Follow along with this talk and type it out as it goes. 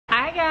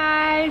Hi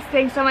guys,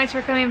 thanks so much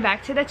for coming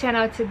back to the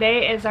channel.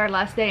 Today is our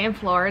last day in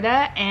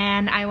Florida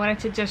and I wanted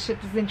to just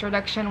shoot this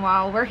introduction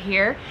while we're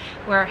here.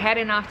 We're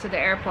heading off to the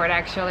airport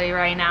actually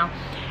right now,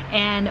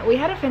 and we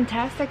had a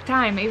fantastic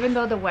time even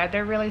though the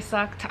weather really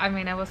sucked. I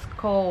mean, it was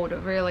cold,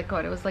 really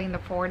cold. It was like in the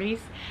 40s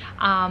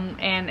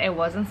and it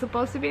wasn't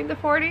supposed to be in the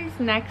 40s.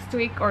 Next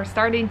week, or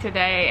starting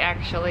today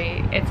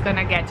actually, it's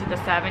gonna get to the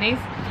 70s.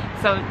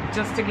 So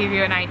just to give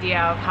you an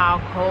idea of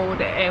how cold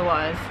it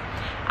was.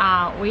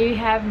 We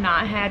have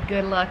not had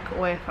good luck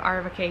with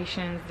our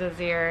vacations this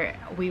year.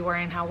 We were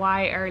in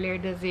Hawaii earlier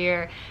this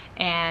year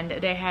and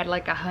they had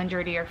like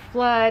 100-year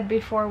flood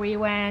before we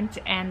went,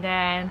 and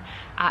then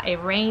it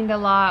rained a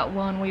lot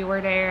when we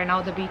were there and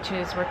all the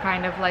beaches were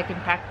kind of like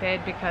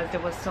impacted because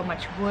there was so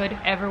much wood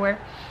everywhere.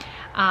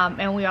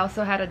 And we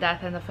also had a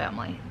death in the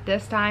family.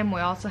 This time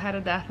we also had a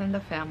death in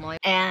the family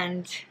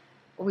and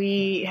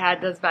we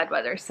had this bad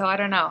weather, so I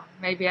don't know,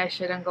 maybe I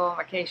shouldn't go on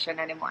vacation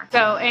anymore.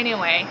 So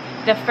anyway,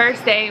 the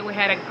first day we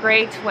had a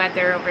great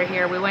weather over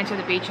here. We went to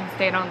the beach and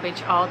stayed on the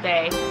beach all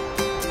day.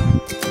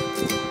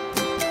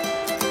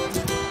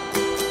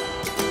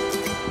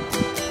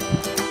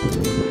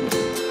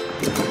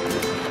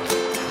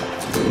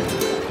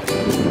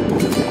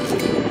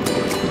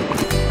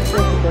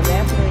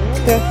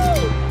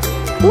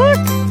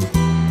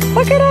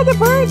 Look at all the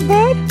birds,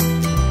 bud.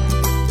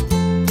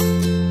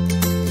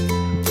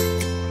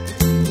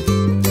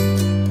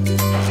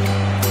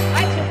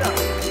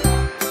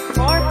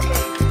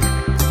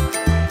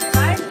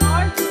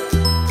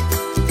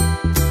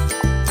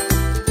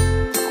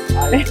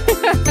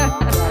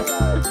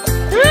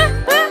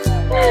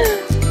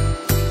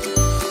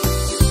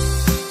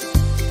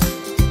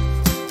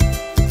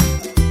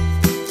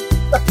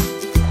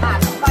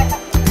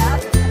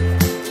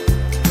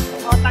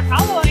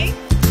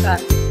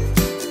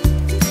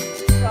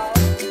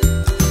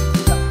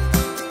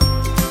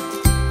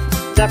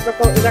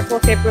 Já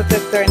coloquei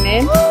protetor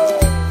nele.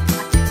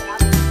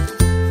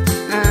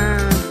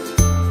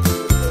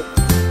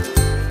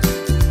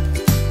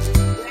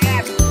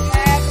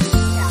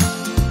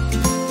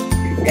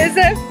 Is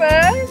it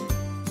fun?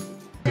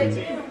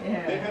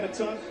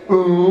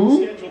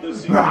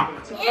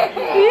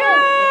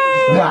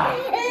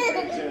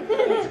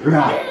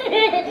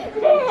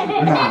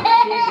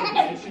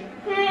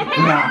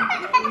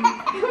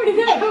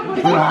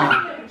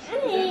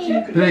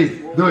 Três,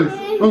 dois,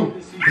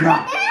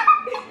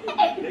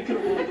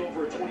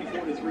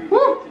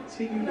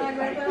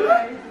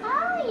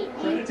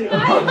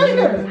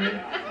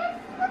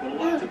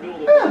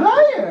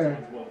 higher.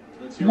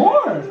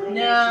 More.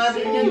 Não,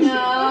 Felipe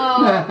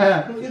não. O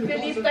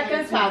Felipe tá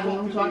cansado,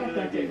 não joga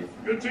tanto ele.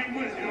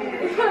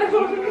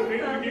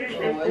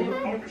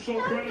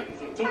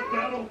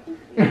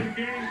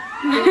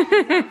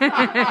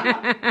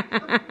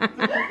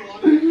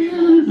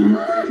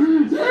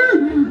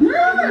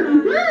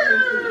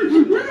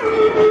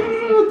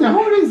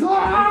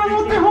 Terrorizar!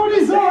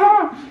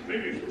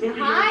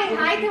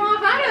 Ai, tem uma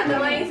varanda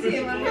lá em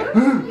cima, né?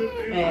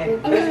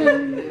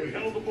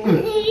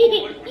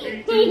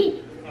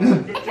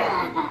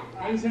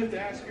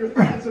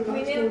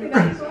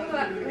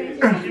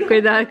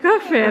 Cuidado com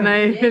a fé,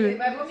 né? Ele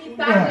vai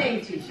vomitar,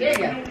 gente.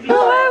 Chega.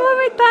 Não vai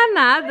vomitar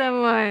nada,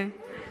 mãe.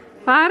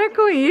 Para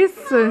com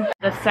isso.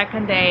 The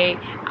second day,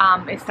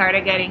 it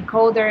started getting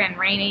colder and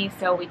rainy,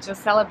 so we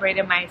just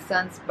celebrated my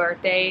son's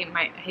birthday,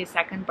 his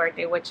second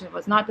birthday, which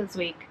was not this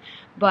week,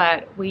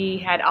 but we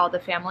had all the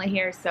family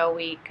here, so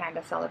we kind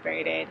of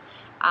celebrated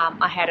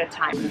ahead of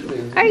time.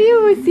 Are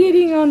you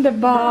sitting on the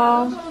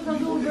ball?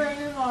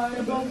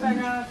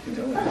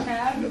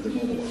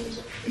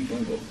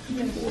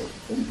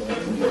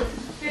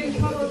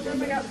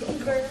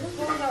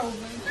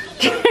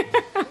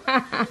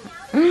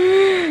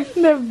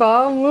 The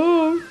ball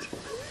moved.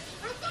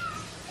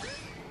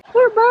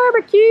 We're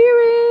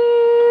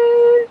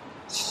barbecuing.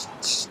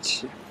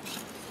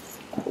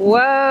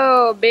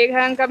 Whoa, big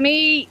hunk of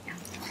meat.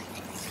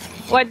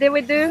 What did we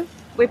do?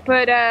 We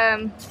put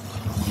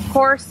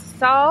coarse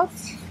salt.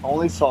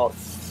 Only salt.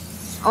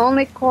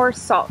 Only coarse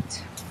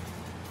salt.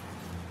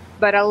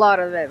 But a lot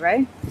of it,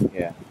 right?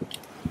 Yeah.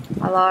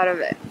 A lot of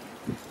it.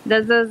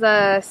 This is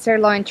a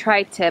sirloin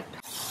tri-tip.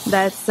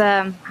 That's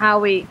how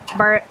we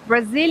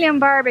Brazilian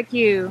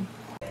barbecue.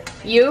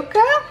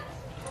 Yuca,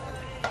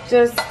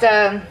 just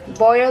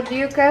boiled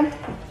yuca.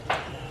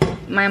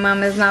 My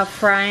mom is now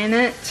frying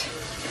it.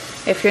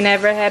 If you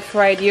never had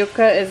fried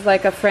yuca, it's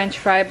like a French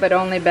fry but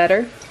only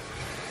better.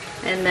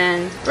 And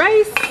then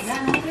rice.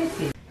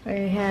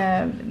 We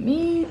have the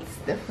meats,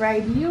 the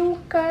fried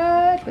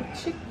yuca, the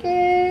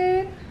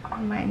chicken,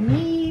 my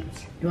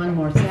meat. You want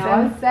more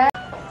salad?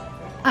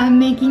 I'm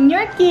making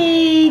your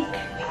cake.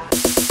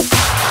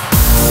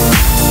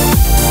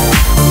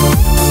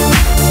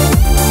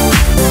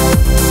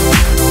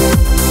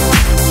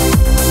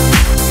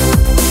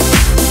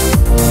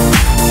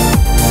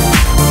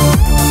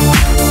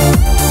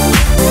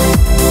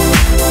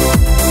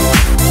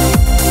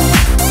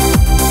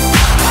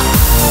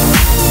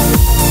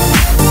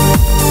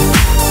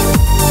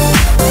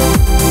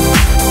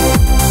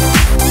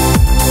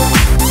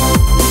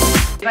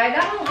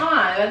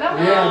 Yeah,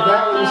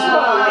 that was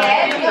small.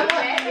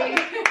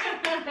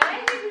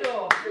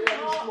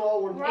 Small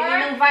one.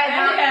 Ele não vai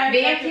dar.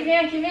 Vem aqui, vem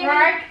aqui, vem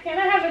aqui. Can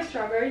I have a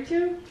strawberry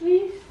too,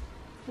 please?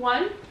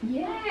 One?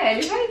 Yeah,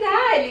 ele vai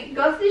dar. Ele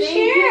gosta de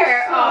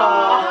share.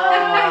 Oh.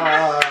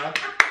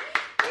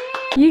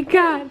 You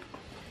got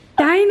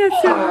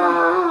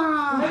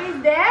dinosaur. What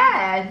is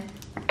that?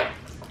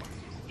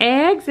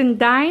 Eggs and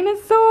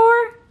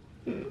dinosaur.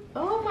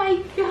 Oh my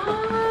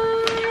gosh.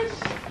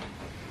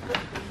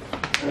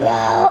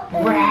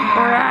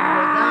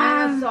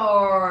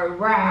 Dinosaur.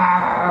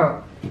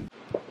 Wow.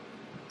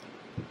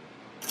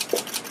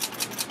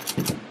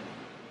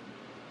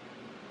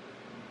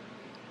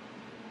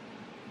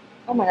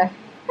 Oh my god.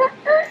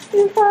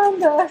 You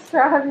found the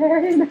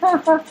strawberry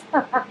now.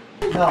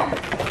 No,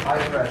 I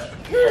press.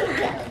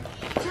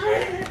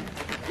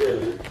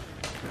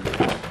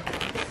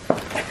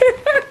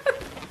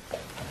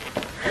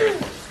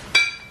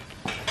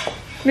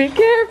 Be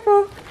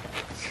careful.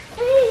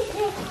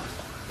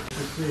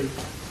 Let's see.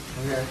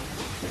 Okay.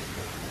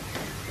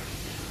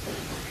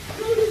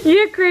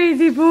 You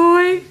crazy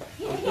boy.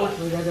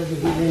 Unfortunately, that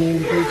doesn't give me any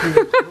indication.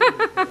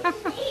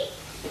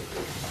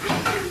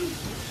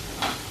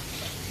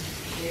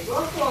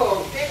 Pegou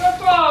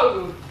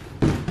fogo.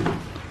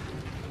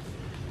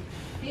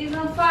 He's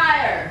on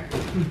fire.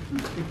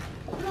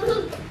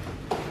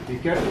 Be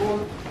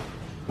careful.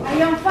 Are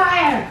you on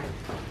fire?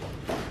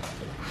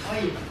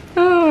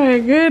 Oh my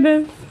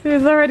goodness.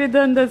 He's already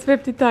done this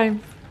 50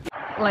 times.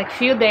 Like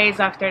few days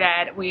after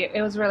that,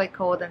 it was really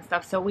cold and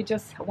stuff, so we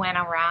just went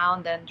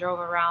around and drove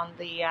around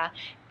the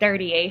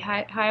 38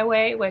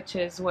 highway, which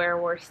is where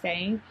we're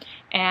staying,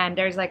 and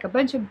there's like a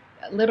bunch of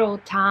little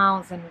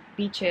towns and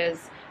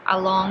beaches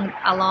along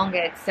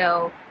it,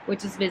 so we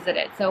just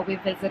visited. So we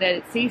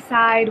visited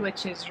Seaside,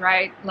 which is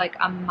right like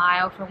a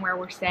mile from where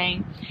we're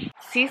staying.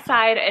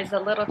 Seaside is a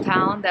little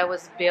town that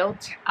was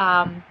built,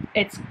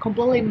 it's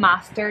completely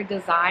master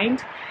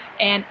designed,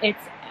 and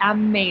it's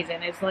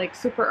amazing. It's like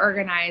super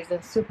organized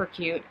and super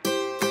cute.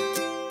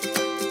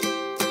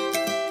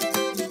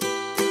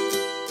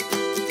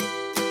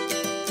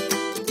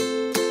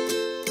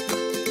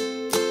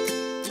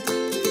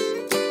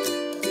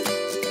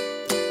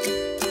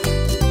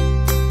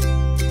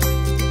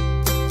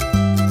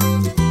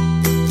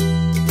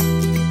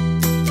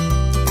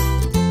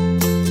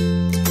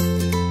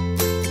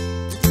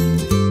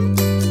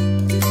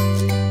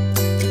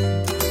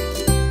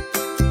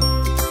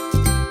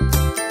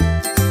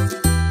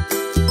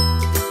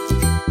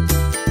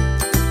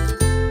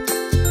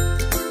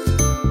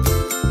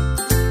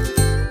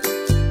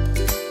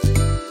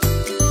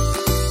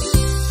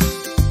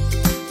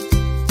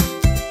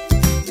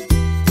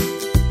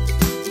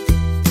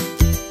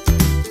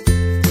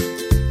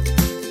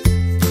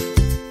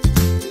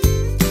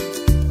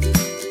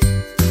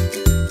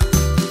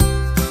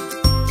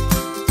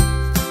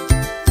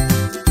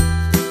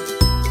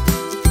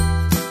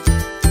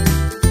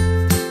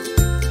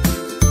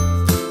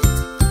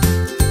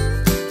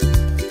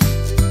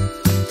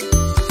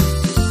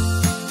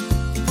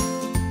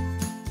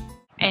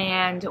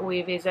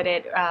 We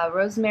visited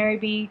Rosemary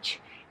Beach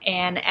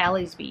and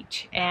Ellie's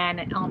Beach,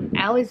 and on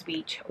Ellie's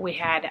Beach we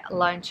had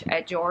lunch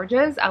at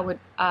George's. I would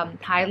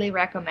highly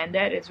recommend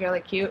it. It's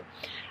really cute,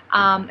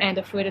 and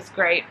the food is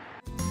great.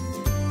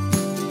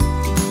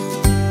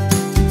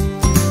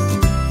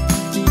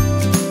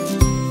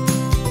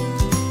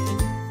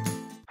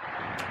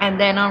 And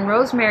then on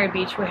Rosemary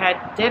Beach we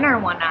had dinner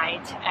one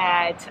night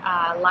at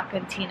La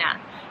Cantina,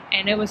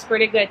 and it was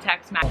pretty good.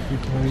 Tex-Mex.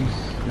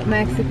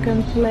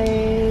 Mexican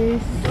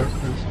place,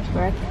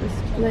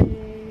 breakfast place,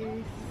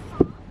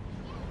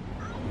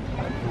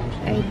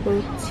 a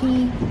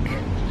boutique.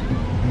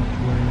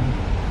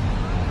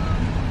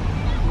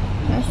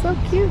 That's so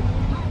cute.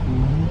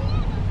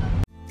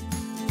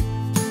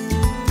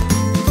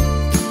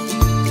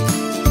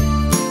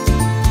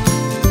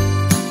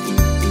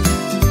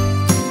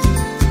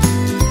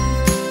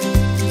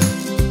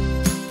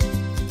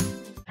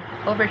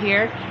 Over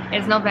here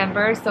is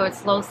November, so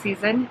it's low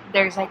season.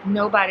 There's like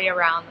nobody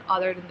around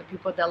other than the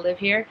people that live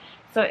here,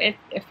 so it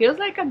feels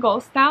like a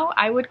ghost town.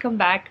 I would come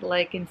back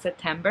like in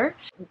September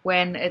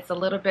when it's a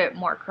little bit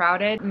more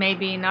crowded,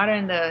 maybe not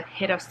in the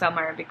heat of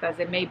summer because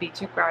it may be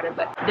too crowded,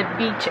 but the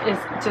beach is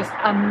just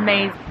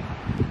amazing.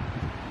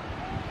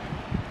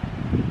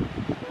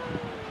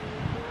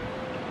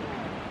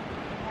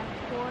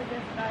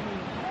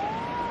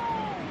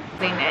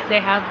 They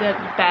have the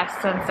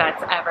best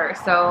sunsets ever,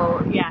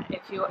 so yeah,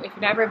 if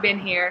you've never been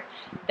here,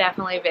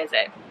 definitely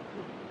visit.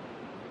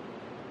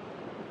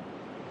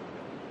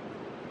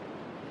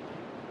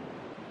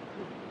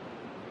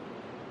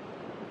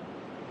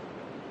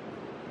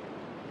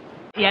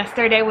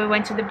 Yesterday we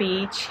went to the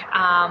beach.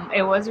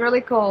 It was really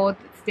cold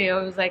still.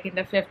 It was like in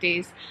the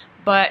 50s,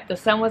 but the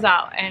sun was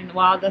out, and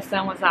while the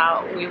sun was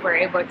out we were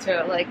able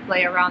to like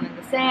play around in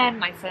the sand.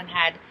 My son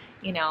had,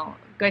 you know,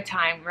 good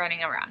time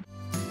running around.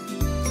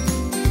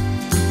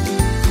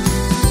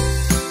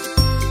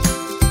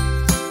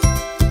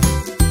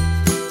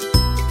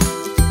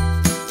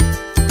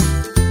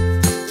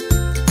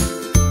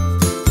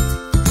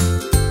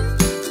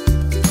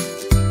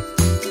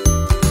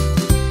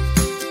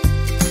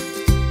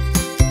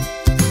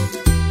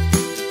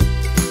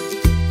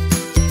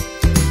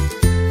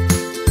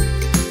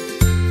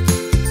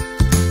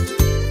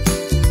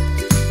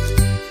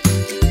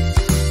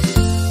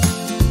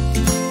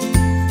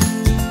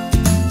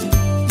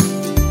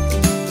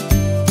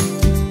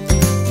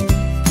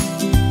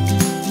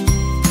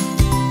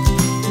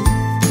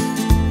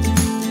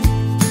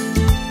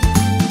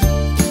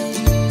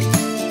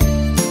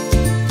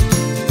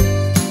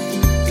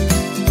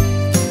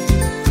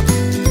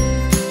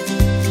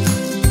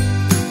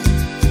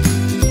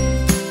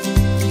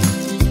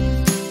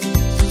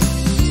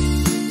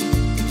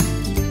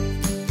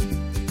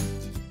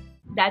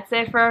 That's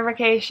it for our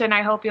vacation.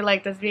 I hope you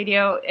liked this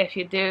video. If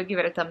you do, give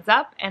it a thumbs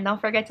up and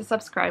don't forget to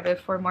subscribe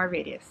for more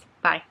videos.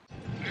 Bye.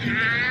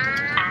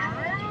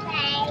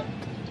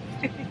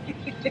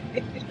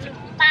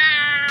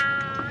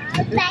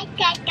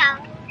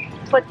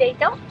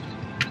 Potato.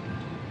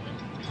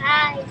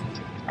 Eyes.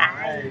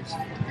 Eyes.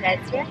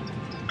 That's right.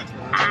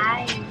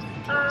 Eyes.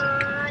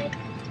 Eyes.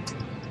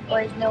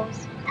 Where's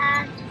nose?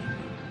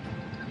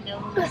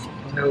 Nose.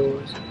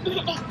 Nose.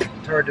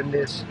 It's hard to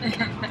miss.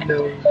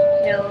 Nose.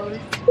 Nose.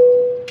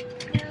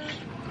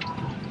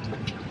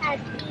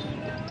 Happy.